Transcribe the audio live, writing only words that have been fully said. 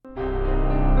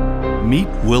Meet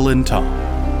Will and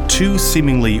Tom, two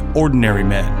seemingly ordinary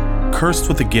men, cursed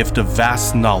with a gift of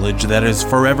vast knowledge that is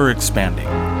forever expanding.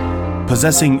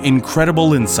 Possessing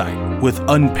incredible insight with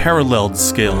unparalleled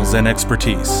skills and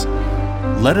expertise.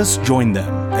 Let us join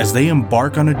them as they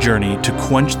embark on a journey to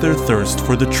quench their thirst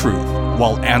for the truth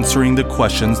while answering the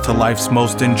questions to life's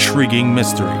most intriguing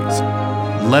mysteries.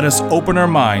 Let us open our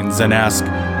minds and ask,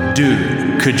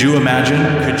 dude, could you imagine?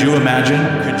 Could you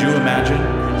imagine? Could you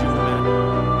imagine?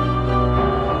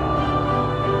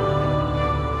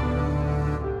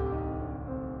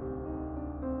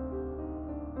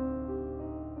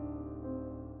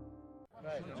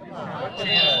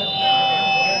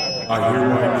 I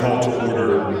hereby call to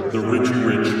order the Richie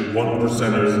Rich One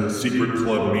Percenters Secret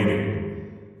Club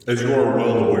meeting. As you are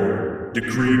well aware,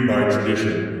 decreed by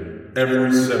tradition,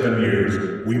 every 7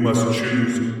 years we must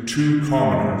choose 2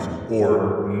 commoners,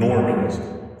 or normies,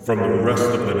 from the rest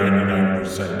of the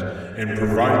 99% and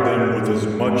provide them with as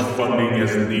much funding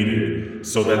as needed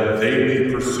so that they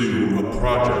may pursue a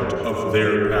project of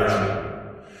their passion.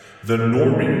 The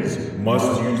normies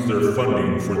must use their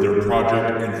funding for their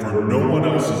project and for no one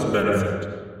else's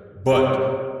benefit.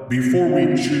 But before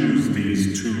we choose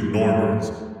these 2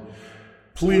 normies,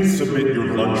 please submit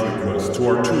your lunch request to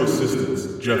our 2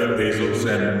 assistants, Jeff Bezos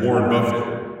and Warren Buffett.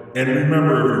 And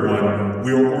remember everyone,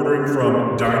 we are ordering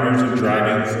from Diners and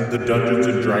Dragons, the Dungeons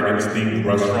and Dragons themed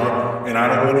restaurant, and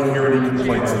I don't want to hear any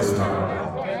complaints this time.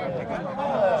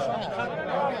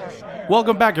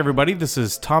 Welcome back, everybody. This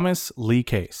is Thomas Lee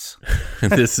Case.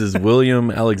 This is William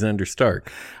Alexander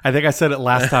Stark. I think I said it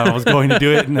last time I was going to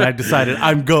do it, and I decided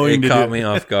I'm going to do it. It caught me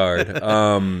off guard.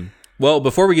 Well,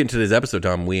 before we get into this episode,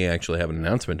 Tom, we actually have an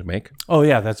announcement to make. Oh,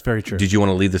 yeah, that's very true. Did you want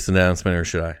to lead this announcement, or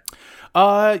should I?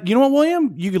 You know what,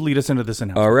 William? You could lead us into this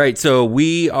announcement. All right, so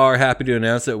we are happy to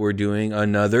announce that we're doing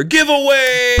another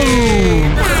giveaway!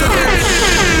 Boom!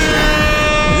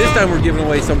 This time we're giving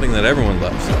away something that everyone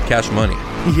loves, cash money.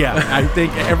 Yeah, I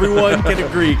think everyone can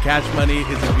agree cash money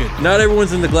is good. Not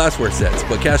everyone's in the glassware sets,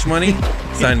 but cash money,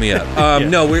 sign me up. Yeah.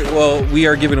 No, we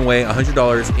are giving away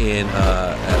 $100 in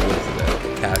what is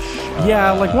it, cash.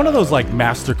 Yeah, like one of those like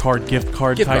MasterCard gift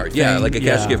card type thing. Yeah, like a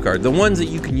cash gift card. The ones that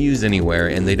you can use anywhere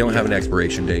and they don't have an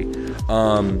expiration date.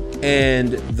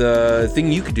 And the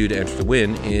thing you could do to enter to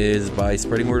win is by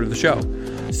spreading word of the show.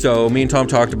 So me and Tom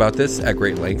talked about this at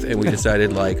great length, and we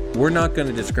decided, we're not going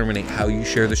to discriminate how you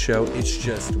share the show. It's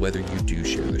just whether you do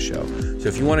share the show. So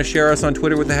if you want to share us on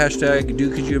Twitter with the hashtag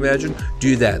 #DudeCouldYouImagine,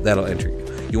 do that. That'll enter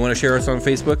you. You want to share us on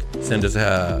Facebook? Send us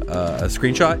a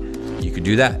screenshot. You could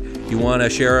do that. You want to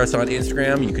share us on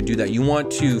Instagram? You could do that. You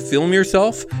want to film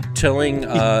yourself telling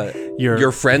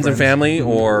your friends and family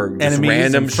or just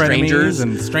random strangers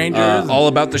all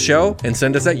about the show and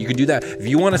send us that? You could do that. If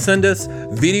you want to send us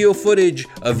video footage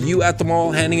of you at the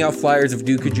mall handing out flyers of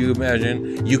Dude Could You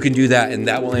Imagine, you can do that, and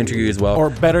that will enter you as well. Or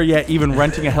better yet, even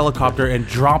renting a helicopter and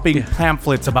dropping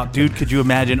pamphlets about Dude Could You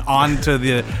Imagine onto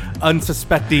the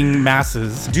unsuspecting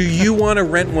masses. Do you want to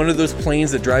rent one of those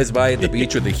planes that drives by at the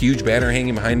beach with a huge banner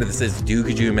hanging behind it that says Dude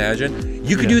Could You Imagine?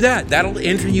 You could do that. That'll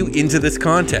enter you into this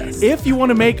contest. If you want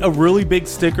to make a really big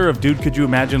sticker of Dude Could You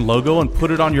Imagine logo and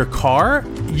put it on your car,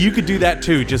 you could do that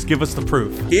too. Just give us the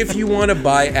proof. If you want to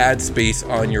buy ad space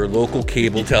on your local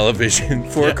cable television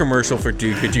for a commercial for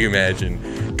Dude Could You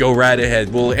Imagine, go right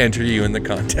ahead. We'll enter you in the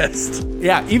contest.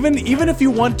 Yeah, even if you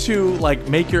want to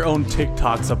make your own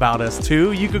TikToks about us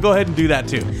too, you could go ahead and do that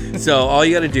too. So all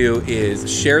you got to do is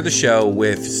share the show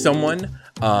with someone,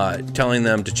 telling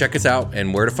them to check us out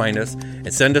and where to find us,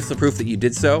 and send us the proof that you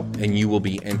did so, and you will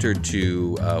be entered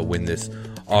to win this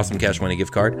awesome Cash Money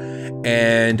gift card.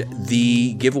 And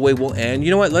the giveaway will end,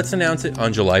 you know what, let's announce it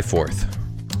on July 4th.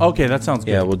 Okay, that sounds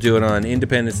good. Yeah, we'll do it on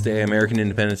Independence Day, American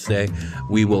Independence Day.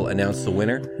 We will announce the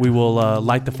winner. We will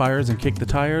light the fires and kick the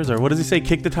tires, or what does he say?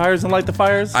 Kick the tires and light the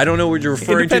fires? I don't know what you're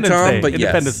referring to, Tom, but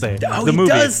Independence yes. Day. Oh, the he movie.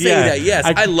 does say that, yes.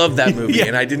 I love that movie,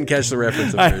 and I didn't catch the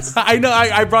reference at first. I know,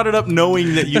 I brought it up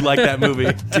knowing that you like that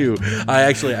movie. Too.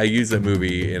 I used that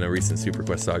movie in a recent Super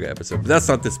Quest Saga episode, but that's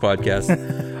not this podcast.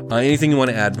 Anything you want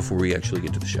to add before we actually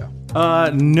get to the show?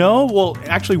 No. Well,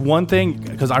 actually, one thing,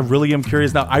 because I really am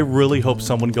curious now. I really hope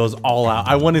someone goes all out.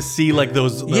 I want to see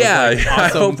those yeah, awesome, I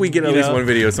hope we get at least one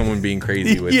video of someone being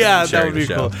crazy with yeah, that would be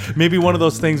cool. Maybe one of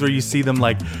those things where you see them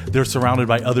they're surrounded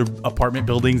by other apartment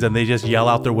buildings and they just yell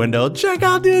out their window, "Check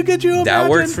out, Dude, could you imagine?" That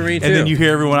works for me too. And then you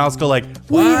hear everyone else go "We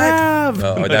have."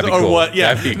 Oh, that'd be or cool. What?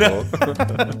 Yeah, that'd be cool.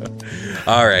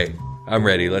 All right, I'm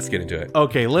ready. Let's get into it.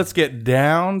 Okay, let's get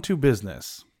down to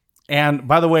business. And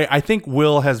by the way, I think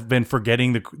Will has been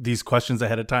forgetting these questions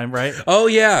ahead of time, right? Oh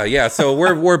yeah. So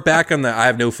we're back on the I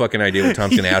have no fucking idea what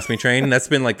Tom's gonna ask me train. That's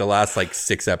been like the last like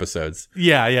 6 episodes.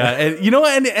 Yeah. And you know,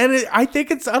 I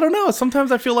think it's, I don't know.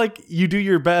 Sometimes I feel like you do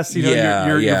your best. You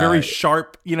know, you're very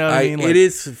sharp. You know what I mean? Like, it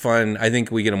is fun. I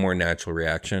think we get a more natural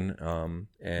reaction.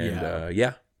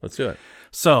 Let's do it.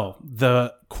 So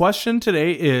the question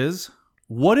today is,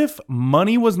 what if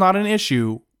money was not an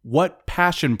issue? What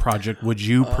passion project would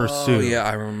you pursue? Oh, yeah,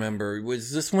 I remember.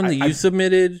 Was this one that you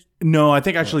submitted? No, I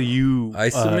think actually you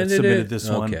submitted this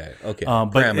one. Okay.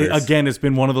 But again, it's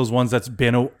been one of those ones that's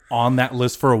been on that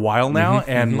list for a while now.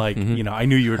 You know, I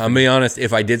knew you were. I'll be honest.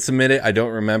 If I did submit it, I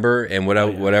don't remember. And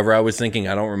whatever I was thinking,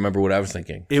 I don't remember what I was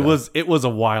thinking. It was a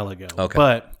while ago. Okay.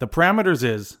 But the parameters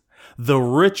is the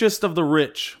richest of the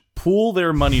rich pool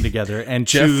their money together and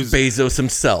choose Jeff Bezos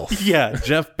himself. Yeah,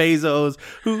 Jeff Bezos.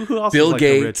 Who else? Bill is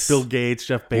Gates. Bill Gates,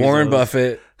 Jeff Bezos, Warren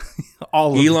Buffett,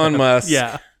 all of Elon them. Musk.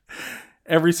 Yeah,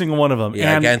 every single one of them.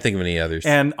 Yeah, I can't think of any others.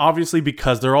 And obviously,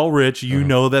 because they're all rich, you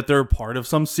know that they're part of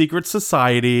some secret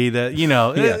society. That you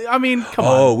know. Yeah. I mean, come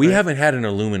on. Oh, we haven't had an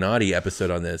Illuminati episode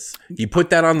on this. You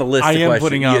put that on the list. I am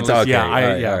putting on. Okay.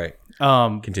 Yeah, all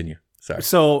right. Continue. Sorry.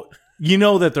 So. You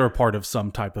know that they're a part of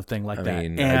some type of thing like that. I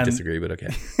mean, I disagree, but okay.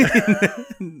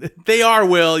 They are,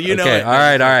 Will. You know it. All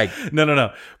right.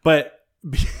 No. But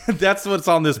that's what's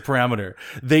on this parameter.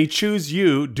 They choose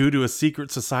you due to a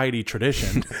secret society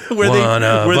tradition. One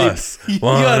of us.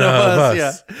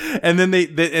 Yeah. And then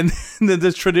then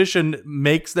this tradition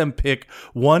makes them pick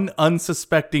one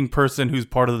unsuspecting person who's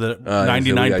part of the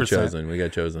 99%. So we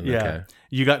got chosen. Yeah. Okay.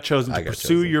 You got chosen to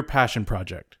pursue your passion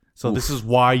project. So this is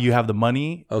why you have the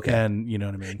money. Okay. And you know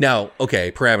what I mean? Now,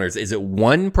 okay, parameters. Is it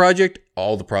one project,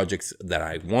 all the projects that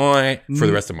I want for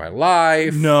the rest of my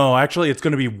life? No, actually, it's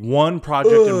going to be one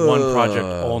project and one project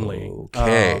only.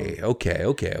 Okay.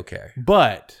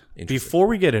 But before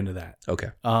we get into that, okay.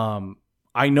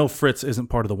 I know Fritz isn't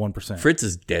part of the 1%. Fritz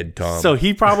is dead, Tom. So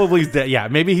he probably is dead. Yeah,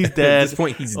 maybe he's dead. At this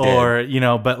point, he's dead. Or, you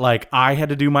know, but like I had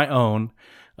to do my own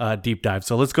deep dive.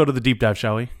 So let's go to the deep dive,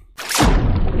 shall we?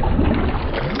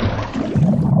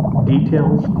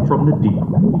 Details from the deep.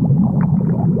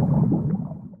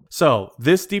 So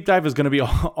this deep dive is going to be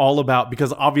all about,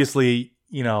 because obviously,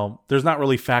 you know, there's not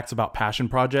really facts about passion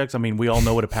projects. I mean, we all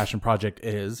know what a passion project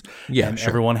is. Yeah, and sure.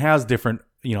 Everyone has different,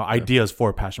 you know, ideas for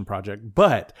a passion project.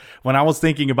 But when I was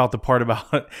thinking about the part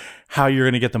about how you're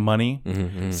going to get the money,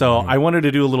 I wanted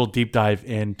to do a little deep dive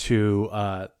into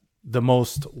the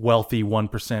most wealthy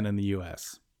 1% in the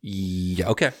U.S. Yeah.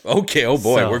 Okay. Oh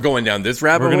boy, so, we're going down this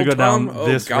rabbit hole. We're gonna go down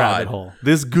this rabbit hole,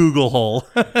 this Google hole.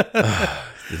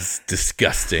 This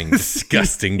disgusting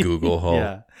Google hole.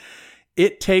 Yeah.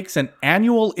 It takes an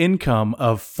annual income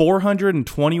of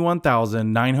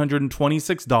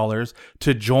 $421,926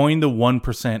 to join the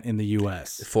 1% in the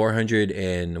U.S. 400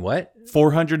 and what?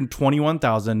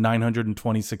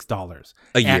 $421,926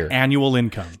 a year annual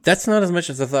income. That's not as much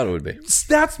as I thought it would be.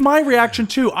 That's my reaction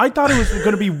too. I thought it was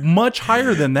going to be much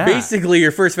higher than that. Basically,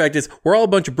 your first fact is we're all a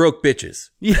bunch of broke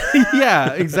bitches.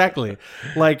 Yeah, exactly.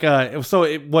 Like,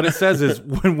 what it says is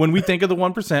when we think of the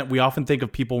 1%, we often think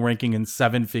of people ranking in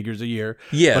 7 figures a year.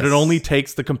 Yes. But it only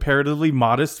takes the comparatively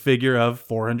modest figure of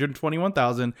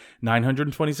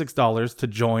 $421,926 to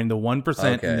join the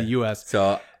 1% in the U.S.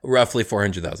 So roughly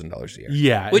 $400,000 a year.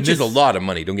 Yeah. Which is a lot of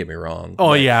money. Don't get me wrong.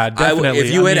 Oh, yeah, definitely.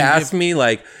 If you had asked me,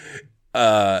 like,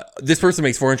 this person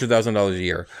makes $400,000 a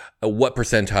year, what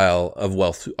percentile of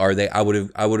wealth are they? I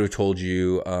would have told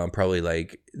you probably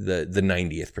like the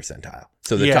 90th percentile.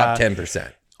 So the top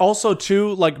 10%. Also,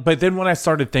 too, like, but then when I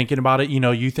started thinking about it, you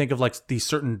know, you think of like these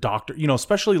certain doctors, you know,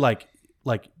 especially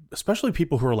especially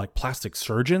people who are like plastic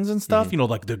surgeons and stuff, you know,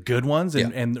 like the good ones,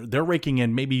 and they're raking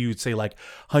in, maybe you'd say like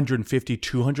 150,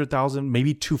 200,000,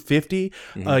 maybe 250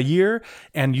 a year.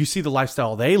 And you see the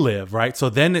lifestyle they live, right? So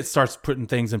then it starts putting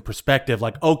things in perspective,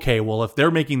 like, okay, well, if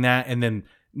they're making that, and then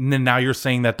now you're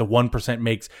saying that the 1%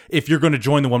 makes, if you're going to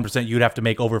join the 1%, you'd have to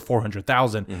make over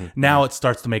 400,000. Now it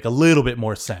starts to make a little bit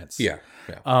more sense. Yeah.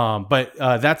 But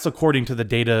that's according to the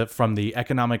data from the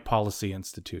Economic Policy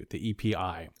Institute, the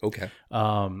EPI. Okay.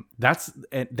 That's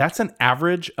an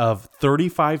average of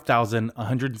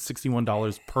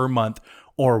 $35,161 per month,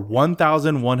 or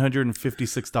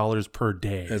 $1,156 per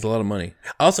day. That's a lot of money.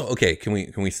 Also, okay, can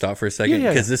we stop for a second? Yeah.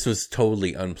 Because this was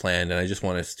totally unplanned, and I just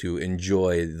want us to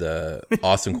enjoy the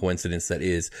awesome coincidence that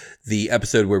is the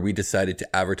episode where we decided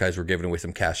to advertise we're giving away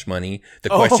some cash money. The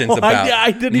questions about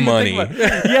I didn't money. Even think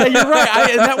about it. Yeah, you're right.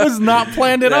 and that was not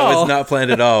planned at all. That was not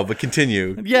planned at all, but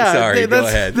continue. Yeah, Sorry, go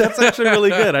ahead. That's actually really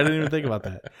good. I didn't even think about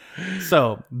that.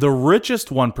 So the richest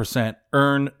 1%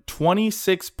 earn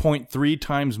 26.3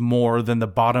 times more than the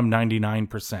bottom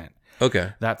 99%.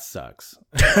 Okay. That sucks.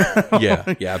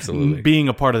 Yeah, absolutely. Being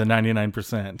a part of the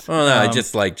 99%. Well, no,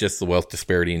 just the wealth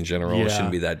disparity in general. It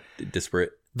shouldn't be that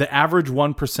disparate. The average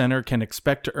 1%er can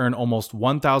expect to earn almost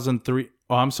the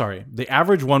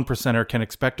average 1%er can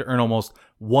expect to earn almost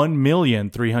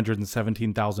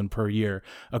 $1,317,000 per year,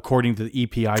 according to the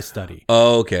EPI study.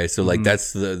 Oh, okay. So like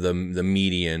that's the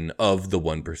median of the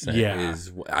 1%. Yeah.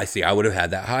 I see. I would have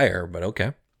had that higher, but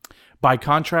okay. By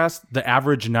contrast, the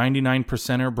average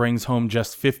 99%er brings home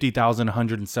just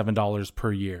 $50,107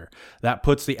 per year. That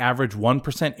puts the average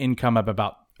 1% income of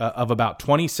about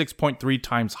 26.3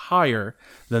 times higher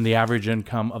than the average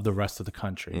income of the rest of the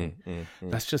country.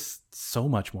 That's just so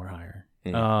much more higher.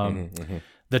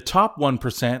 The top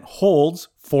 1% holds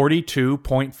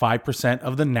 42.5%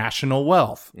 of the national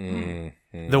wealth.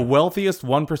 The wealthiest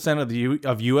 1%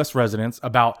 of U.S. residents,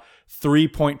 about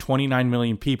 3.29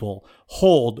 million people,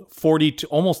 hold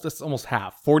almost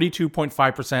half,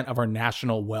 42.5% of our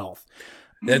national wealth.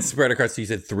 That's spread across, you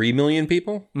said 3 million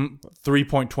people?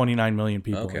 3.29 million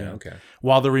people. Okay, yeah. okay.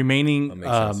 While the remaining... That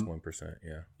makes sense, 1%,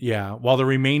 yeah. Yeah, while the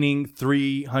remaining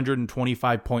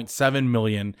 325.7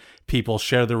 million people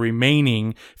share the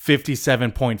remaining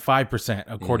 57.5%,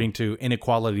 according to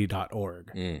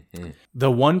inequality.org.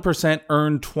 The 1%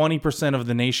 earn 20% of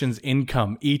the nation's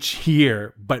income each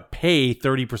year, but pay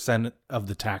 30% of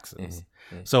the taxes.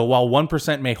 So while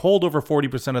 1% may hold over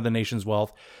 40% of the nation's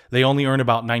wealth, they only earn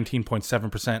about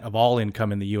 19.7% of all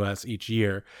income in the U.S. each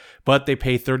year, but they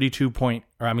pay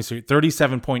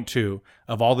 37.2%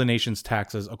 of all the nation's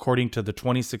taxes, according to the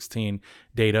 2016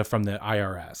 data from the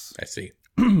IRS. I see.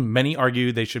 Many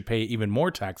argue they should pay even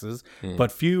more taxes,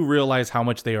 but few realize how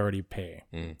much they already pay.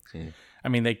 I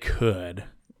mean, they could,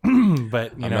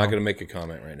 but I'm not going to make a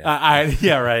comment right now.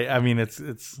 Yeah, right. I mean, it's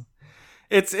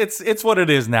what it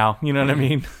is now. You know what I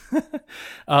mean?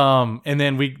 And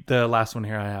then the last one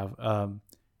here I have,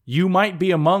 you might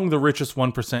be among the richest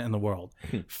 1% in the world.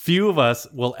 Few of us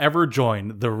will ever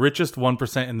join the richest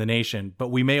 1% in the nation, but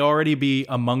we may already be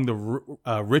among the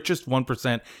richest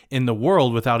 1% in the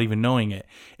world without even knowing it.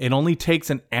 It only takes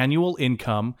an annual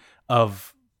income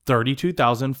of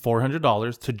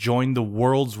 $32,400 to join the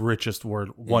world's richest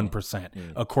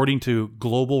 1%, according to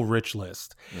Global Rich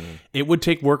List. It would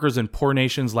take workers in poor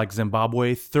nations like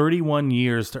Zimbabwe 31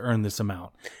 years to earn this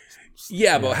amount.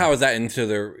 Yeah, but how is that into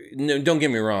the... No, don't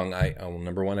get me wrong.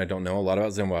 Number one, I don't know a lot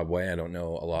about Zimbabwe. I don't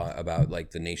know a lot about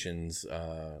like the nation's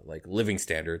like living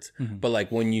standards. But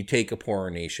like when you take a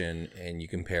poorer nation and you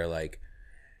compare like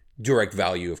direct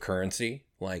value of currency,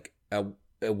 like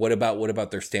what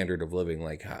about their standard of living?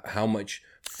 Like how much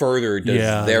further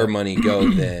does their money go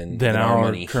than our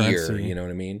money currency here? You know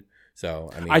what I mean?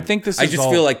 So I think I just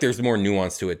feel like there's more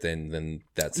nuance to it than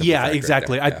that. Yeah,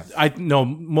 exactly. Right, I know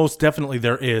most definitely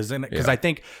there is, and because I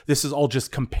think this is all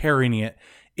just comparing it.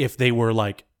 If they were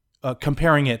like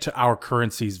comparing it to our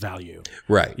currency's value,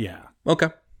 right? Yeah. Okay.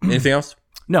 Anything else?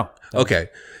 No. Okay.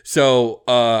 So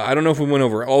I don't know if we went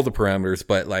over all the parameters,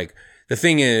 but like the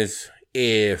thing is,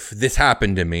 if this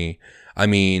happened to me, I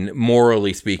mean,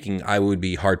 morally speaking, I would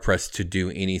be hard pressed to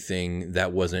do anything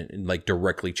that wasn't like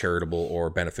directly charitable or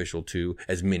beneficial to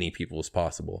as many people as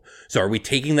possible. So are we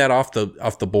taking that off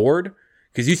the board?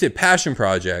 Because you said passion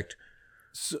project.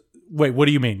 So, wait, what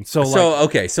do you mean? So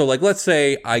let's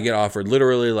say I get offered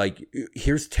literally like,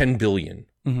 here's 10 billion.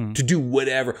 To do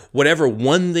whatever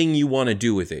one thing you want to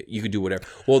do with it, you could do whatever.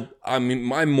 Well, I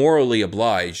mean, I'm morally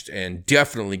obliged and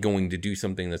definitely going to do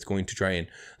something that's going to try and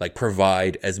like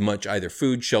provide as much either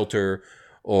food, shelter,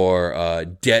 or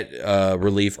debt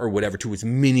relief or whatever to as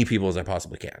many people as I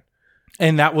possibly can.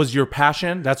 And that was your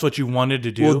passion? That's what you wanted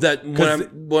to do? Well,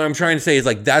 what I'm trying to say is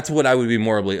like that's what I would be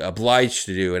morally obliged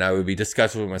to do, and I would be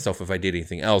disgusted with myself if I did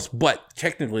anything else. But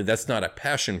technically, that's not a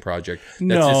passion project.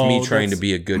 That's just me trying to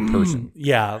be a good person.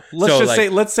 Yeah.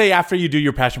 Let's say after you do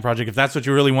your passion project, if that's what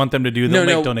you really want them to do, they'll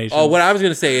make donations. Oh, what I was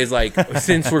going to say is like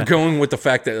since we're going with the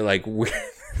fact that like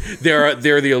they're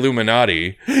the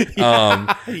Illuminati.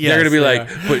 They're going to be like,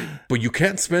 but you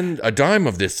can't spend a dime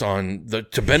of this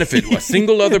to benefit a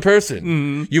single other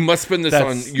person. You must spend this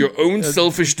on your own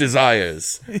selfish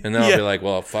desires. And then I'll be like,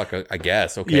 well, fuck, I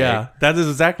guess. Okay. Yeah, that is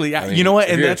exactly. I mean, you know what?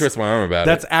 And twist my arm about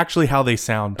that's actually how they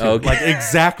sound. Too. Okay. Like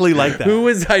exactly like that. Who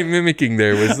was I mimicking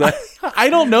there? Was that? I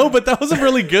don't know, but that was a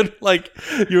really good. Like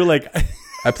you were like.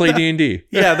 I play D&D.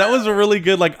 Yeah, that was a really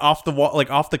good, like off the wall, like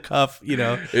off the cuff, you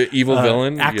know, evil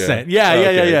villain accent.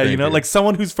 Yeah. You know, like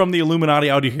someone who's from the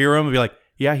Illuminati, I would hear him and be like,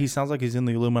 Yeah, he sounds like he's in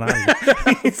the Illuminati.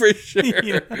 For sure.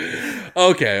 Yeah.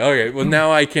 Okay. Well,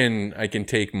 now I can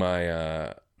take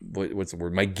my what's the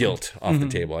word? My guilt off the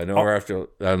table. I no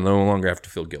longer have to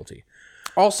feel guilty.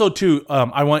 Also, too,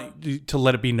 I want to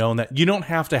let it be known that you don't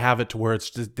have to have it to where it's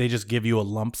just, they just give you a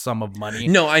lump sum of money.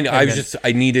 No, I know.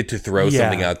 I needed to throw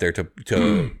something out there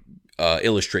to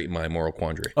illustrate my moral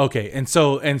quandary. Okay, and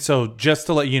so just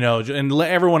to let you know, and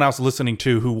let everyone else listening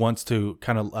too who wants to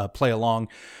kind of play along,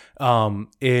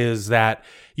 is that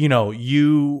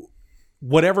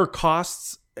whatever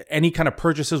costs, any kind of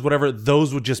purchases, whatever,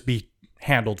 those would just be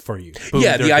handled for you. Boom,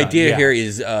 yeah, the done. idea here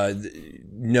is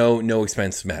no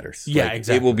expense matters. Yeah, like,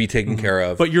 exactly. It will be taken care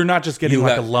of. But you're not just getting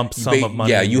a lump sum of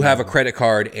money. Yeah, you have a credit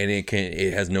card and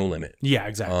it has no limit. Yeah,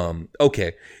 exactly.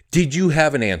 Okay. Did you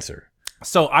have an answer?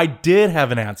 So I did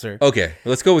have an answer. Okay,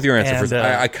 let's go with your answer And, first.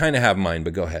 I kind of have mine,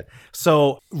 but go ahead.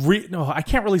 So, no, I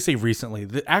can't really say recently.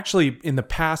 Actually, in the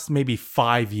past maybe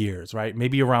 5 years, right?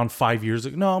 Maybe around 5 years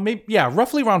ago. No,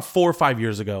 roughly around 4 or 5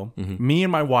 years ago, me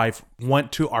and my wife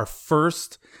went to our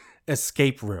first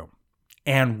escape room.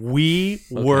 And we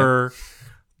were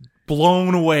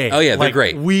blown away. Oh yeah, they're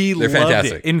great. They're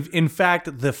fantastic. It. In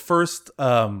fact, the first,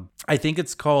 I think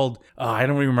it's called. I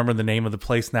don't even remember the name of the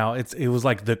place now. It was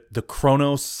like the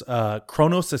Kronos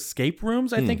Escape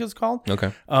Rooms, I think it's called.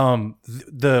 Okay.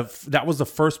 That was the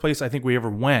first place I think we ever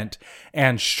went,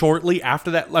 and shortly after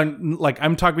that, like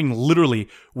I'm talking literally,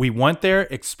 we went there,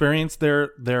 experienced their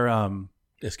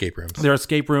escape rooms. Their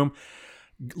escape room.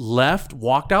 Left,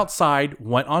 walked outside,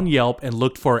 went on Yelp and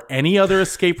looked for any other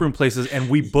escape room places, and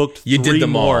we booked You three did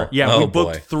them more. all. Yeah, Oh, we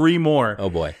booked boy. 3 more.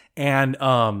 Oh boy. And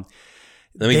Let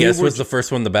me guess, was the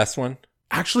first one the best one?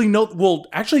 actually no. Well,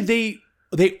 actually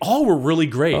they all were really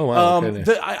great. Oh, wow.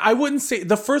 Okay. I wouldn't say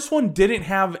the first one didn't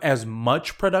have as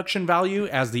much production value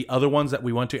as the other ones that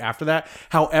we went to after that.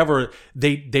 However,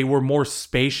 they were more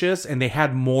spacious and they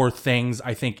had more things,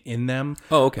 I think, in them.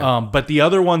 Oh, okay. But the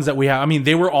other ones that we have, I mean,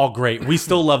 they were all great. We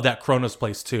still love that Kronos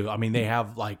place too. I mean, they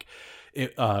have like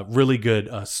really good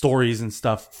stories and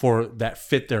stuff for that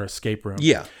fit their escape room.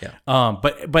 Yeah.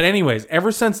 But anyways,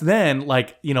 ever since then,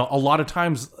 like, a lot of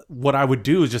times what I would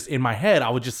do is just in my head, I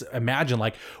would just imagine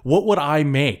like, what would I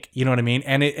make? You know what I mean?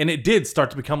 And it did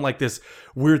start to become like this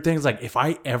weird thing. It's like, if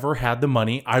I ever had the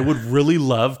money, I would really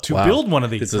love to build one of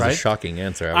these. This is right? a shocking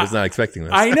answer. I was not expecting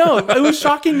this. I know. It was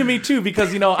shocking to me too,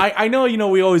 because, I know,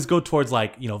 we always go towards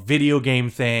like, video game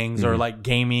things or like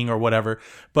gaming or whatever.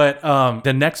 But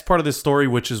the next part of this story,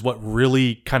 which is what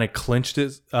really kind of clinched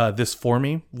this for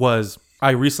me, was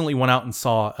I recently went out and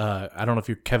saw, I don't know if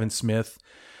you're Kevin Smith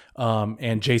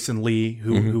and Jason Lee,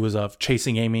 who was of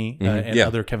Chasing Amy and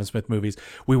other Kevin Smith movies.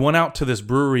 We went out to this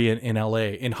brewery in LA,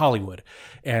 in Hollywood.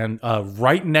 And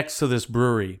right next to this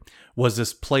brewery was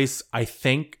this place, I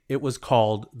think it was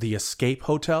called the Escape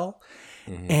Hotel.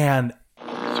 And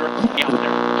Sir, out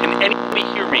there. Can anybody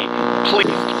hear me? Please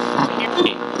hear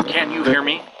me. Can you hear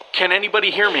me? Can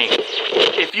anybody hear me?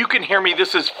 If you can hear me,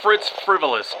 this is Fritz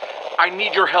Frivolous. I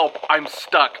need your help. I'm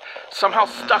stuck. Somehow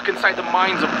stuck inside the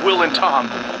minds of Will and Tom.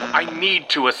 I need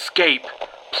to escape.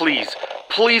 Please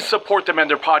support them and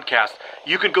their podcast.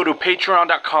 You can go to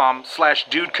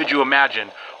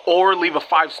patreon.com/dudecouldyouimagine or leave a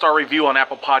 5-star review on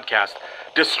Apple Podcast.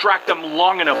 Distract them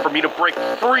long enough for me to break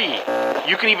free.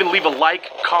 You can even leave a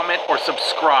like, comment, or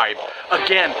subscribe.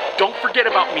 Again, don't forget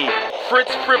about me,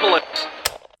 Fritz Frivolous.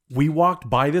 we walked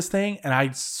by this thing, and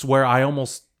I swear I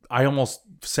almost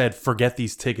said, forget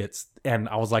these tickets. And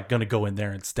I was like, going to go in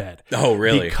there instead. Oh,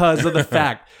 really? Because of the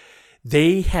fact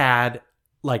they had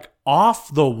like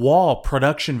off the wall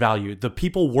production value. The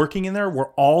people working in there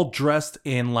were all dressed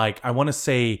in like, I want to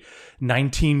say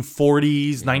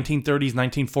 1940s, 1930s,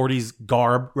 1940s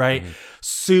garb, right?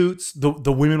 Suits.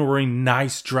 The women were wearing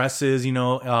nice dresses,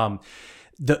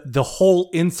 the whole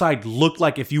inside looked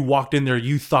like if you walked in there,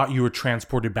 you thought you were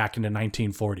transported back into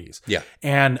 1940s. Yeah.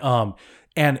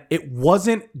 And it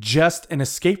wasn't just an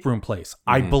escape room place.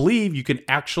 I believe you can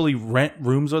actually rent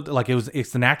rooms, like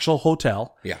it's an actual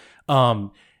hotel. Yeah.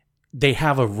 They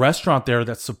have a restaurant there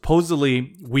that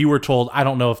supposedly, we were told, I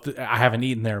don't know if I haven't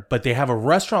eaten there, but they have a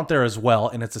restaurant there as well,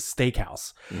 and it's a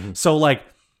steakhouse. So like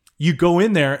you go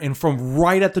in there, and from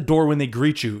right at the door when they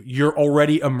greet you, you're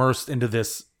already immersed into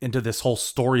this whole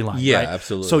storyline. Yeah, right?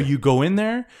 absolutely. So you go in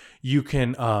there, you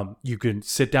can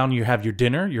sit down, you have your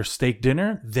dinner, your steak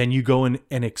dinner, then you go in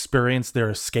and experience their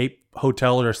escape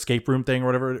hotel or escape room thing or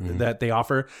whatever that they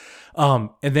offer. And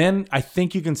then I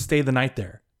think you can stay the night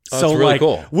there. that's really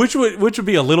cool. which would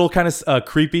be a little kind of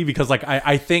creepy because like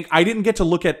I think I didn't get to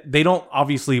look at. They don't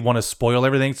obviously want to spoil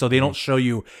everything, so they don't show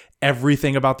you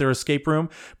everything about their escape room,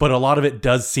 but a lot of it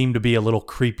does seem to be a little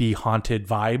creepy, haunted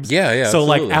vibes. Yeah, yeah. So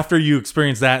absolutely. like after you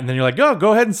experience that, and then you're like, oh,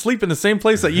 go ahead and sleep in the same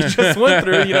place that you just went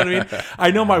through. You know what I mean? I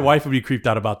know my wife would be creeped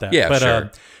out about that. Yeah, but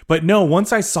sure. But no,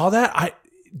 once I saw that,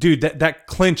 that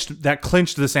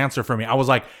clinched this answer for me. I was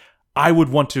like, I would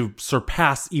want to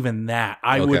surpass even that.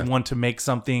 I would want to make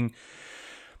something.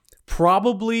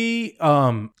 Probably,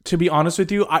 to be honest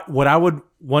with you, what I would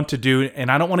want to do,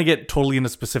 and I don't want to get totally into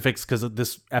specifics because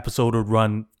this episode would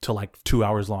run to like 2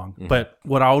 hours long. Mm-hmm. But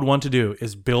what I would want to do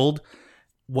is build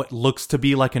what looks to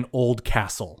be like an old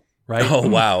castle, right? Oh,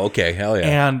 wow. Okay. Hell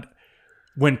yeah. And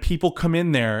when people come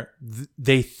in there,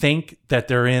 they think that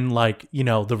they're in like, you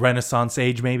know, the Renaissance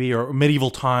age maybe, or medieval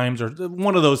times, or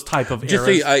one of those type of just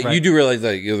eras. so right? you do realize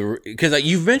that because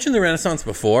you've mentioned the Renaissance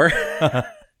before.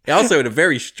 Also, in a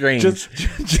very strange.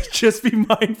 Just be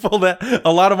mindful that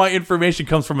a lot of my information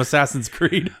comes from Assassin's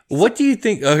Creed. What do you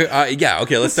think?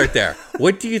 Okay, let's start there.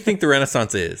 What do you think the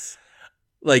Renaissance is?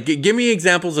 Like, give me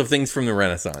examples of things from the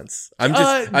Renaissance.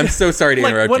 I'm so sorry to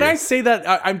interrupt when you. I say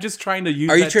that, I'm just trying to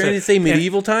use. Are you trying to say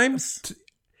medieval times?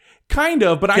 Kind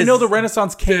of, but I know the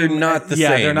Renaissance came. They're not the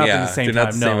same. They're not the same. They're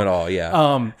not the same at all.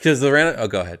 Yeah. Because the Renaissance. Oh,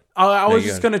 go ahead. I was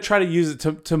just going to try to use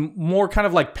it to more kind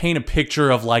of like paint a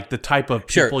picture of like the type of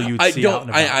people you'd see out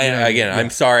and about. I'm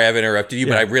sorry I've interrupted you,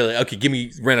 but I really give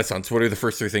me Renaissance. What are the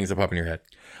first three things that pop in your head?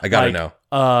 I gotta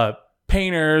know.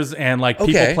 Painters and like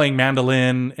people playing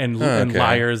mandolin and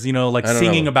lyres. You know, like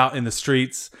singing about in the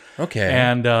streets. Okay.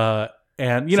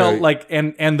 And you know, like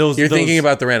and those. You're thinking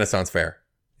about the Renaissance Fair.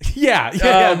 Yeah,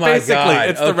 oh my basically, God.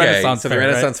 it's the Renaissance Fair. So the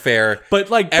Renaissance Fair, but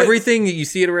like everything that you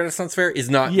see at a Renaissance Fair is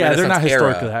not. Yeah, Renaissance they're not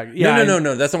historically era. accurate. Yeah,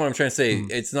 No. That's not what I'm trying to say.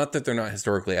 It's not that they're not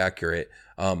historically accurate.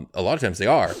 A lot of times they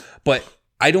are, but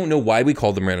I don't know why we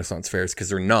call them Renaissance fairs because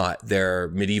they're not. They're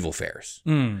medieval fairs.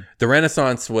 The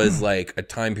Renaissance was like a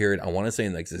time period. I want to say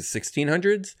in like the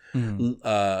 1600s.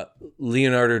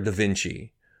 Leonardo da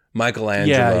Vinci.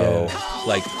 Michelangelo,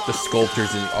 like the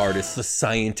sculptors and the artists, the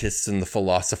scientists and the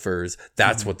philosophers.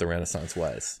 That's what the Renaissance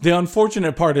was. The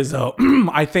unfortunate part is, though,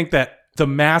 I think that the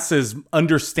masses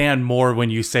understand more when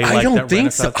you say like I don't that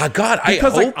think so. God, I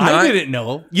hope like, not. I didn't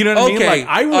know. You know what I mean? Like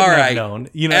I wouldn't have known.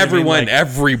 You know, everyone,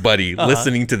 everybody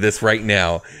listening to this right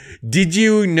now. Did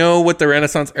you know what the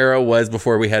Renaissance era was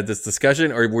before we had this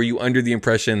discussion, or were you under the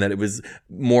impression that it was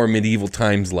more medieval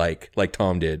times like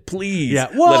Tom did? Please, let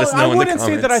us know I in the comments. wouldn't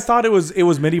say that I thought it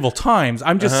was medieval times.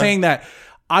 I'm just saying that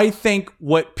I think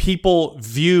what people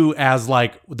view as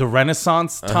like the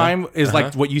Renaissance time is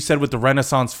like what you said with the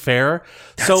Renaissance Fair.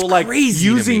 That's like crazy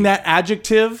using that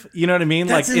adjective, you know what I mean?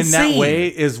 That's like insane. In that way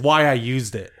is why I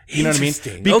used it. You know what I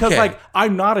mean? Because like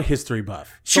I'm not a history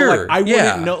buff. So like I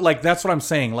wouldn't know, like that's what I'm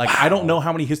saying. Like I don't know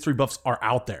how many history buffs are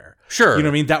out there. Sure. You know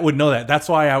what I mean? That would know that. That's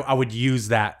why I would use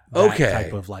that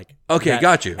type of like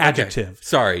got you. Adjective. Okay.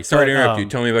 Sorry to interrupt you.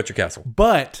 Tell me about your castle.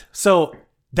 But so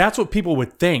that's what people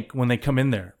would think when they come in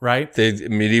there, right? The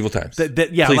medieval times.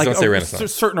 Yeah, please like don't say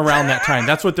Renaissance. Certain around that time.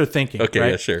 That's what they're thinking. Okay,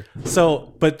 right? yeah, sure.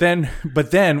 So, but then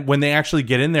when they actually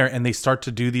get in there and they start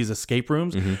to do these escape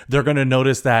rooms, they're going to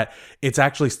notice that it's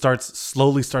actually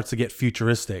slowly starts to get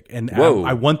futuristic. And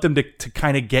I want them to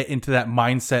kind of get into that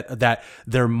mindset that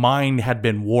their mind had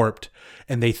been warped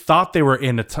and they thought they were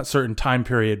in a certain time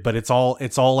period, but it's all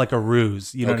like a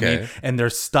ruse. You know what I mean? And they're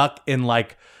stuck in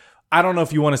like, I don't know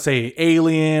if you want to say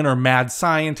alien or mad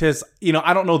scientist. You know,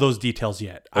 I don't know those details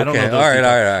yet. I don't know those details.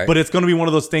 All right. But it's going to be one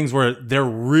of those things where they're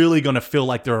really going to feel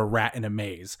like they're a rat in a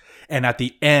maze. And at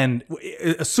the end,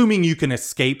 assuming you can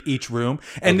escape each room,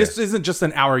 and this isn't just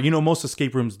an hour. You know, most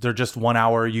escape rooms, they're just 1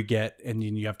 hour you get and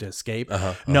you have to escape.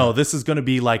 No, this is going to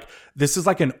be like, this is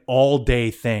like an all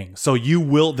day thing. So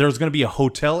there's going to be a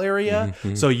hotel area.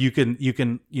 So you can,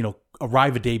 you know,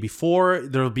 arrive a day before.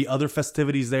 There will be other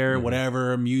festivities there,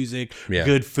 whatever, music,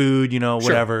 good food, you know,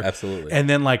 whatever. Sure, absolutely. And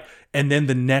then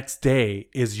the next day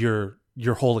is your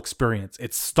whole experience.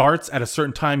 It starts at a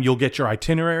certain time. You'll get your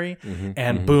itinerary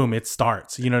and boom, it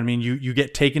starts. You know what I mean? You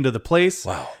get taken to the place.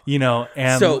 Wow. You know,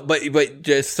 and so, but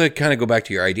just to kind of go back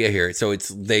to your idea here. So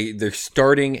they're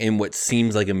starting in what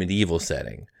seems like a medieval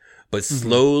setting, but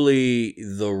slowly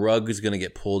the rug is going to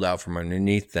get pulled out from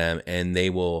underneath them and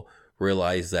they will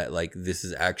realize that like this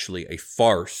is actually a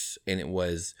farce and it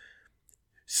was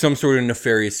some sort of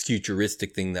nefarious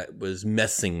futuristic thing that was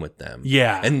messing with them.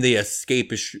 Yeah. And the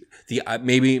escape is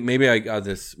maybe I got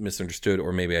this misunderstood,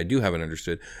 or maybe I do have it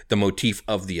understood. The motif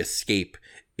of the escape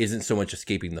isn't so much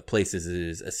escaping the places, it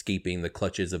is escaping the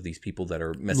clutches of these people that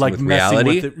are messing with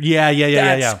reality.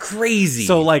 That's crazy.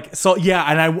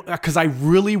 And because I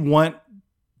really want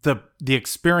the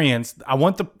experience, I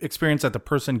want the experience that the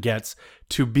person gets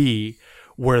to be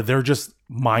where they're just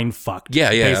mind fucked.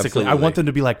 Yeah, basically. absolutely. I want them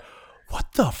to be like, what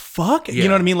the fuck? Yeah. You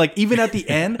know what I mean? Like, even at the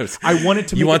end, I want it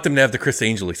to. You want them to have the Chris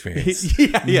Angel experience.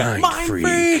 Yeah. Mind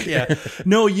freak. Yeah.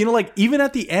 No, like, even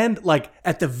at the end, like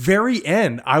at the very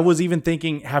end, I was even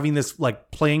thinking, having this, like,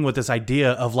 playing with this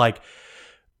idea of, like,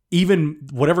 even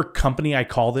whatever company I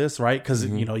call this, right? Because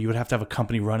you would have to have a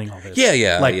company running all this.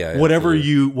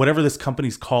 Whatever this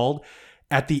company's called,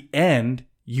 at the end,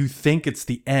 you think it's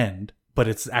the end, but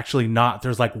it's actually not.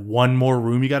 There's like one more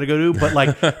room you got to go to,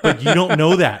 but you don't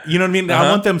know that. You know what I mean?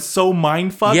 I want them so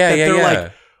mind fucked that they're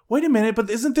like, wait a minute, but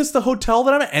isn't this the hotel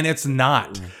that I'm at? And it's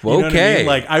not. You know what I mean?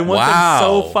 Like, I want them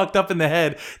so fucked up in the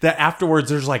head that afterwards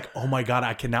there's like, oh my God,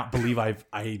 I cannot believe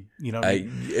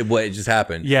what just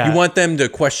happened. Yeah. You want them to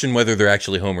question whether they're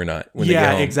actually home or not when they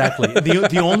get home. Exactly.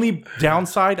 The only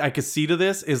downside I could see to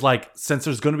this is, like, since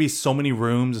there's going to be so many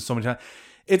rooms and so many times,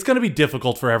 it's going to be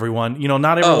difficult for everyone.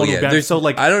 Not everyone will be. So,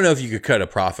 like, I don't know if you could cut a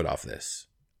profit off this.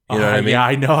 You know what I mean? Yeah,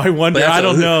 I know. I wonder. I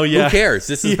don't know. Yeah. Who cares?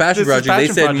 This is a passion project. They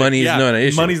said money is not an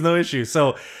issue. Money's no issue.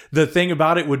 So the thing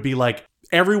about it would be, like,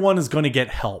 everyone is going to get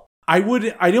help. I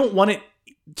don't want it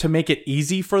to make it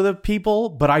easy for the people,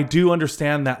 but I do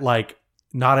understand that, like,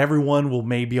 not everyone will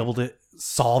maybe be able to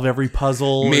solve every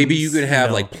puzzle. Maybe you could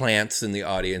have like plants in the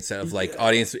audience of, like,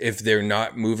 audience, if they're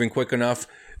not moving quick enough,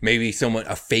 maybe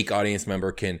a fake audience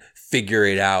member can figure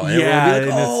it out. And everyone will be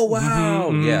like, oh,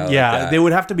 wow. Yeah. There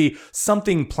would have to be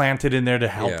something planted in there to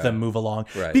help them move along.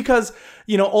 Right. Because,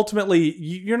 ultimately,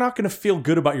 you're not going to feel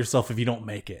good about yourself if you don't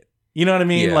make it. You know what I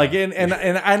mean? Yeah. Like, and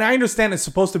I understand it's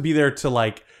supposed to be there to,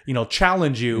 like,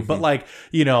 challenge you, but, like,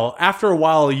 after a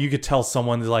while you could tell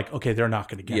someone, like, okay, they're not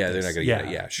going to get this. They're not going to get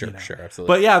it. Yeah, sure, absolutely.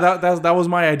 But yeah, that was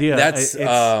my idea. That's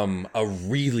a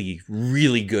really,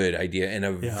 really good idea and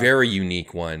a very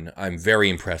unique one. I'm very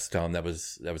impressed, Tom. That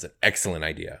was an excellent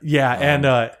idea. Yeah,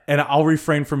 and I'll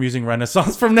refrain from using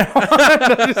Renaissance from now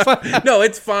on. No,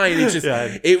 it's fine. It's just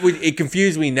it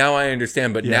confused me. Now I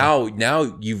understand, but now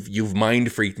you've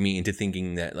mind freaked me into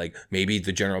thinking that, like, maybe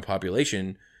the general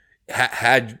population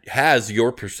has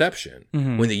your perception.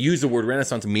 When they use the word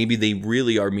Renaissance, maybe they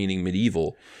really are meaning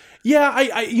medieval. Yeah,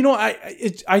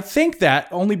 I think that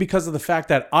only because of the fact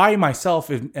that I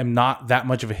myself am not that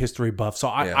much of a history buff, so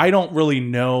I don't really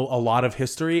know a lot of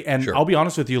history. And I'll be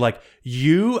honest with you, like,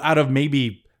 you, out of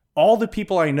maybe all the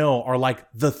people I know, are like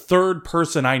the third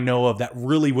person I know of that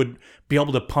really would be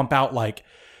able to pump out, like,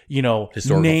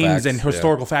 historical names facts, and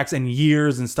historical facts and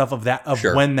years and stuff of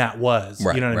when that was.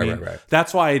 Right, you know what I mean? Right.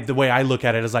 That's why the way I look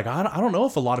at it is like, I don't know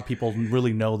if a lot of people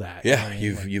really know that. Yeah,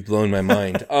 you've blown my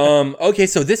mind. Okay,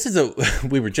 so this is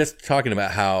we were just talking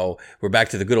about how we're back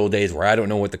to the good old days where I don't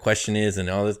know what the question is and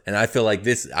all this, and I feel like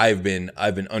I've been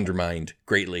undermined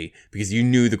greatly because you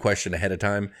knew the question ahead of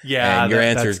time. Yeah, and your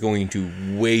answer is going to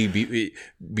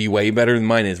be way better than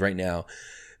mine is right now,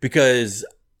 because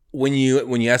when you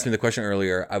asked me the question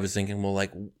earlier, I was thinking, well,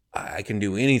 like, I can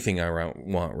do anything I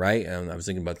want, right? And I was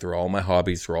thinking about through all my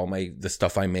hobbies, through all the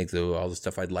stuff I make, through all the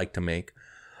stuff I'd like to make.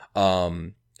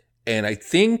 And I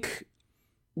think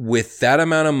with that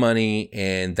amount of money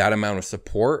and that amount of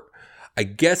support, I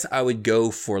guess I would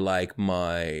go for, like,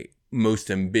 my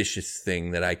most ambitious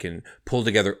thing that I can pull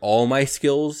together all my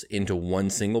skills into one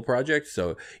single project.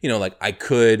 So, like, I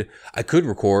could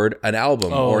record an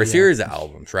album or a series of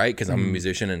albums, right? Because I'm a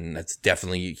musician and that's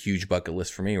definitely a huge bucket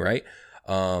list for me, right?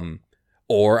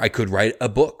 Or I could write a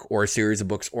book or a series of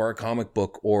books or a comic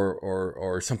book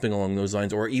or something along those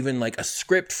lines, or even like a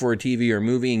script for a TV or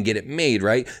movie and get it made,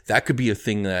 right? That could be a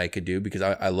thing that I could do because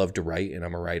I love to write and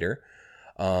I'm a writer.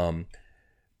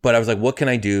 But I was like, what can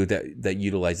I do that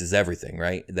utilizes everything,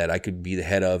 right? That I could be the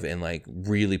head of and, like,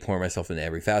 really pour myself into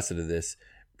every facet of this.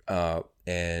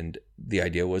 And the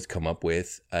idea was come up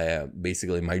with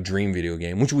basically my dream video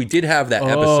game, which we did have that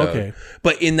episode. Okay.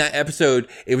 But in that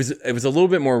episode, it was a little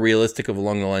bit more realistic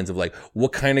along the lines of, like,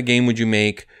 what kind of game would you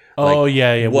make?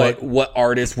 What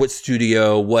artist, what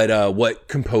studio, what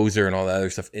composer, and all that other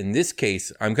stuff. In this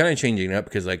case, I'm kind of changing it up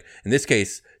because, like, in this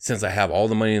case, since I have all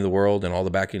the money in the world and all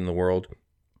the backing in the world,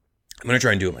 I'm going to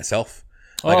try and do it myself.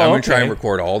 Like, I'm going to try and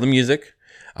record all the music.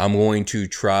 I'm going to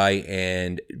try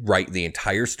and write the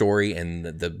entire story and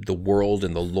the world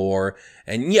and the lore.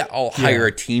 And I'll hire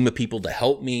a team of people to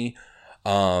help me.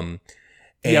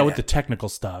 Yeah, with the technical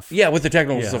stuff. Yeah, with the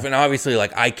technical Yeah. stuff. And obviously,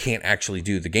 like, I can't actually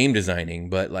do the game designing,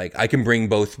 but like I can bring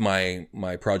both my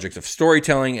projects of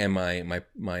storytelling and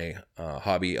my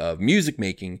hobby of music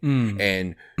making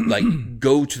and like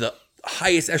go to the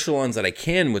highest echelons that I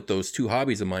can with those two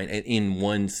hobbies of mine and in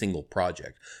one single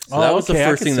project. So that was the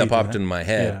first thing that popped into my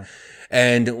head. Yeah.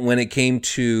 And when it came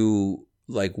to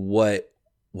like what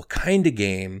kind of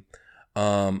game,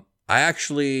 I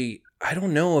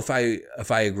don't know if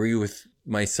I agree with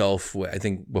myself. I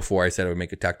think before I said I would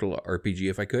make a tactical RPG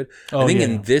if I could. I think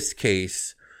in this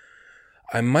case,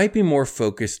 I might be more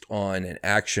focused on an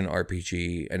action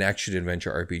RPG, an action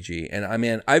adventure RPG. And I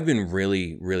mean, I've been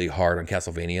really, really hard on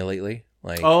Castlevania lately.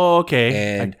 Like,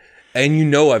 and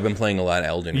I've been playing a lot of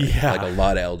Elden Ring, like a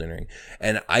lot of Elden Ring.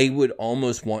 And I would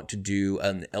almost want to do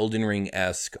an Elden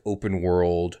Ring-esque open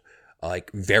world,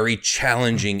 like very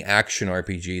challenging action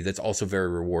RPG that's also very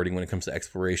rewarding when it comes to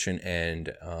exploration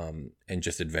and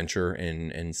just adventure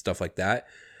and stuff like that.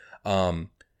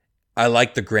 I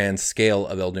like the grand scale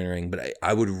of Elden Ring, but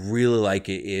I would really like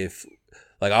it if,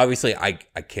 like, obviously I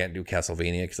can't do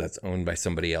Castlevania because that's owned by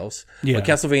somebody else. Yeah. But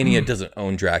Castlevania doesn't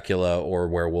own Dracula or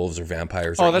werewolves or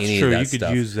vampires or any of that you stuff.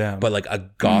 could use them. But like a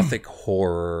gothic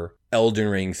horror, Elden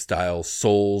Ring style,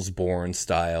 Soulsborne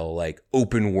style, like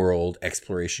open world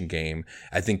exploration game.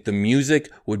 I think the music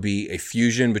would be a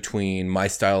fusion between my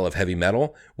style of heavy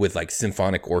metal with like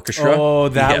symphonic orchestra. Oh,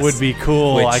 that would be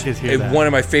cool. I could hear that. One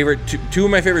of my favorite, two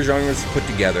of my favorite genres put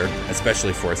together,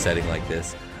 especially for a setting like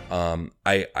this.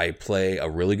 I play a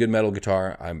really good metal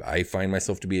guitar. I find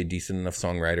myself to be a decent enough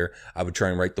songwriter. I would try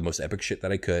and write the most epic shit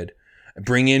that I could.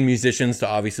 Bring in musicians to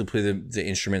obviously play the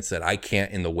instruments that I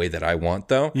can't in the way that I want,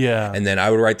 though. Yeah. And then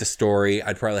I would write the story.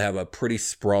 I'd probably have a pretty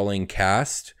sprawling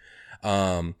cast.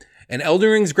 And Elden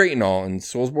Ring's great and all, and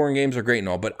Soulsborne games are great and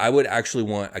all, but I would actually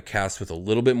want a cast with a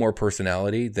little bit more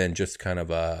personality than just kind of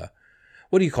a,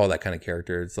 what do you call that kind of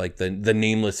character? It's like the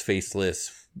nameless,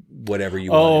 faceless, whatever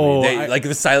you want. Like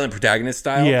the silent protagonist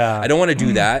style. Yeah. I don't want to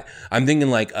do that. I'm thinking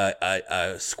like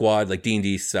a squad, like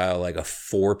D&D style, like a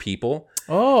 4 people.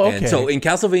 Oh, okay. And so in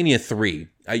Castlevania 3,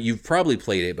 you've probably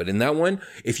played it, but in that one,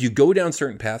 if you go down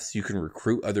certain paths, you can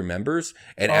recruit other members.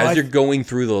 And as you're going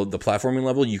through the platforming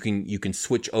level, you can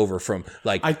switch over from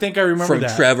like, I think I remember from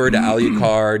that. Trevor to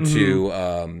Alucard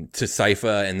to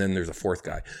Sypha, and then there's a 4th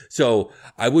guy. So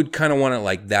I would kind of want it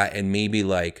like that, and maybe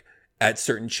like at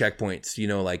certain checkpoints, you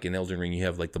know, like in Elden Ring, you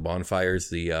have like the bonfires,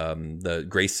 the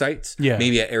grace sites. Yeah.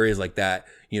 Maybe at areas like that,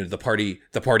 you know, the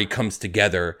party comes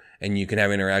together and you can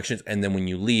have interactions. And then when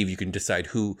you leave, you can decide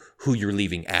who you're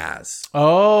leaving as.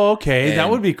 Oh, okay. And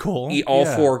that would be cool. All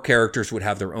 4 characters would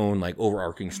have their own like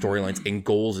overarching storylines and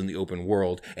goals in the open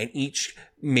world. And each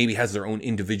maybe has their own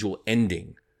individual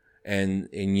ending. And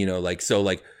you know, like, so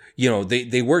like, you know,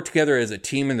 they work together as a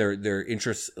team and their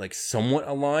interests like somewhat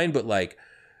aligned, but like,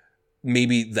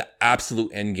 maybe the absolute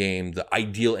end game, the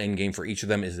ideal end game for each of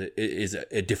them is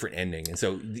a different ending, and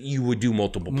so you would do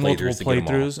multiple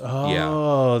playthroughs.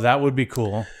 Oh, that would be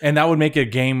cool, and that would make a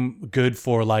game good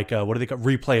for like what do they call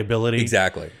replayability?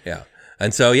 Exactly. Yeah.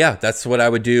 And so that's what I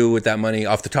would do with that money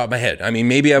off the top of my head. I mean,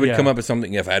 maybe I would come up with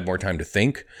something if I had more time to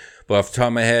think, but off the top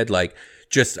of my head, like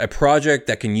just a project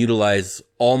that can utilize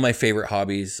all my favorite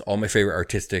hobbies, all my favorite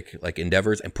artistic like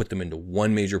endeavors, and put them into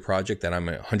one major project that I'm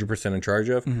 100% in charge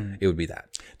of. It would be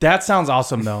that. That sounds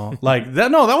awesome, though. Like that.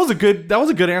 No, that was a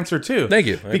good answer too. Thank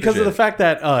you. Because of the fact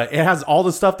that it has all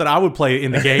the stuff that I would play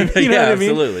in the game. You know what I mean?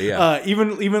 Absolutely. Yeah.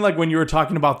 Even like when you were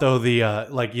talking about though the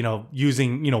like, you know,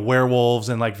 using, you know, werewolves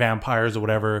and like vampires or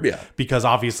whatever. Yeah. Because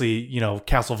obviously, you know,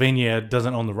 Castlevania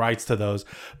doesn't own the rights to those.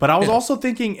 But I was also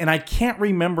thinking, and I can't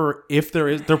remember if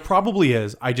there probably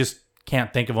is. I just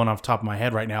can't think of one off the top of my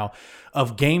head right now,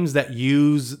 of games that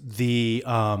use the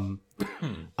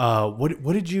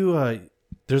what did you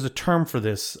there's a term for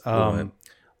this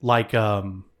like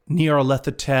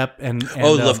Nyarlathotep and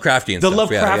Lovecraftian the stuff.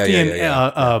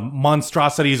 Lovecraftian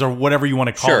monstrosities or whatever you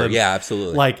want to call them. Yeah,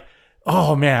 absolutely. Like,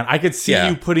 oh man, I could see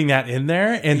you putting that in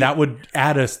there, and that would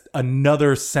add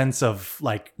another sense of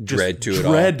like dread to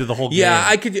the whole game. Yeah,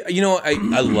 I could. You know, I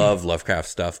love Lovecraft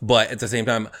stuff, but at the same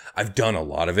time, I've done a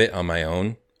lot of it on my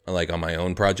own, like on my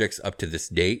own projects up to this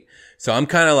date. So I'm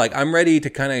kind of like, I'm ready to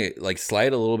kind of like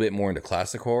slide a little bit more into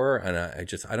classic horror, and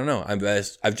I don't know.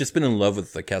 I've just been in love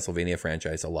with the Castlevania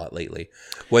franchise a lot lately,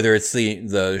 whether it's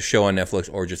the show on Netflix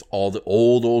or just all the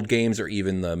old games, or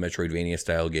even the Metroidvania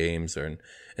style games and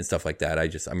stuff like that.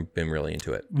 I've been really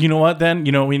into it. You know what, then?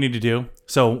 You know what we need to do?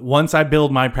 So once I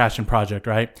build my passion project,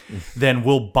 right, then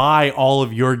we'll buy all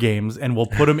of your games and we'll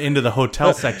put them into the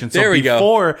hotel section. So there we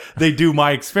before they do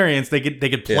my experience, they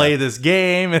could play this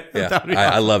game. Yeah,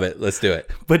 I love it. Let's do it.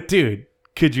 But dude,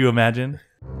 Could you imagine?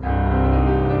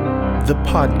 The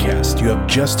podcast you have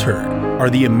just heard are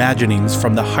the imaginings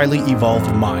from the highly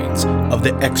evolved minds of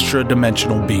the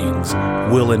extra-dimensional beings,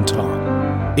 Will and Tom.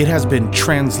 It has been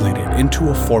translated into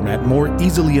a format more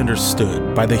easily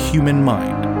understood by the human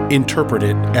mind. Interpret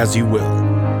it as you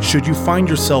will. Should you find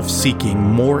yourself seeking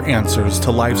more answers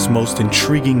to life's most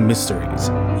intriguing mysteries,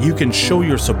 you can show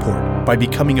your support by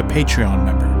becoming a Patreon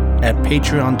member at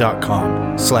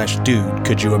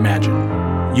patreon.com/dude-could-you-imagine.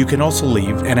 You can also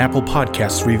leave an Apple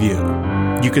Podcast review.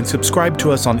 You can subscribe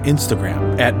to us on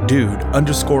Instagram at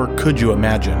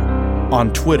dude_could-you-imagine,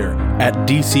 on Twitter at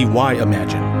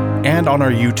DCYimagine, and on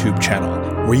our YouTube channel,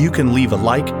 where you can leave a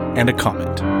like and a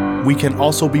comment. We can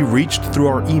also be reached through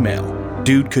our email,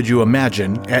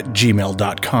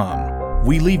 dudecouldyoumagine@gmail.com.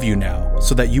 We leave you now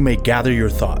so that you may gather your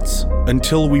thoughts,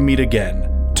 until we meet again,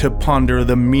 to ponder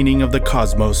the meaning of the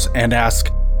cosmos and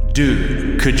ask,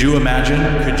 dude, could you imagine?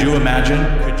 Could you imagine?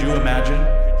 Could you imagine?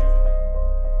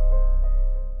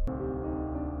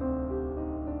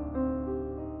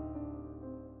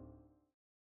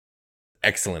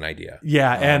 Excellent idea.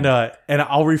 Yeah, and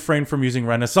I'll refrain from using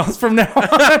Renaissance from now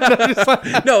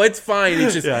on. No, it's fine.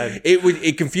 It's just Yeah.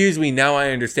 it confused me. Now I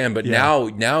understand, but Yeah.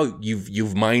 now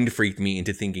you've mind freaked me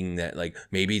into thinking that like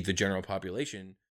maybe the general population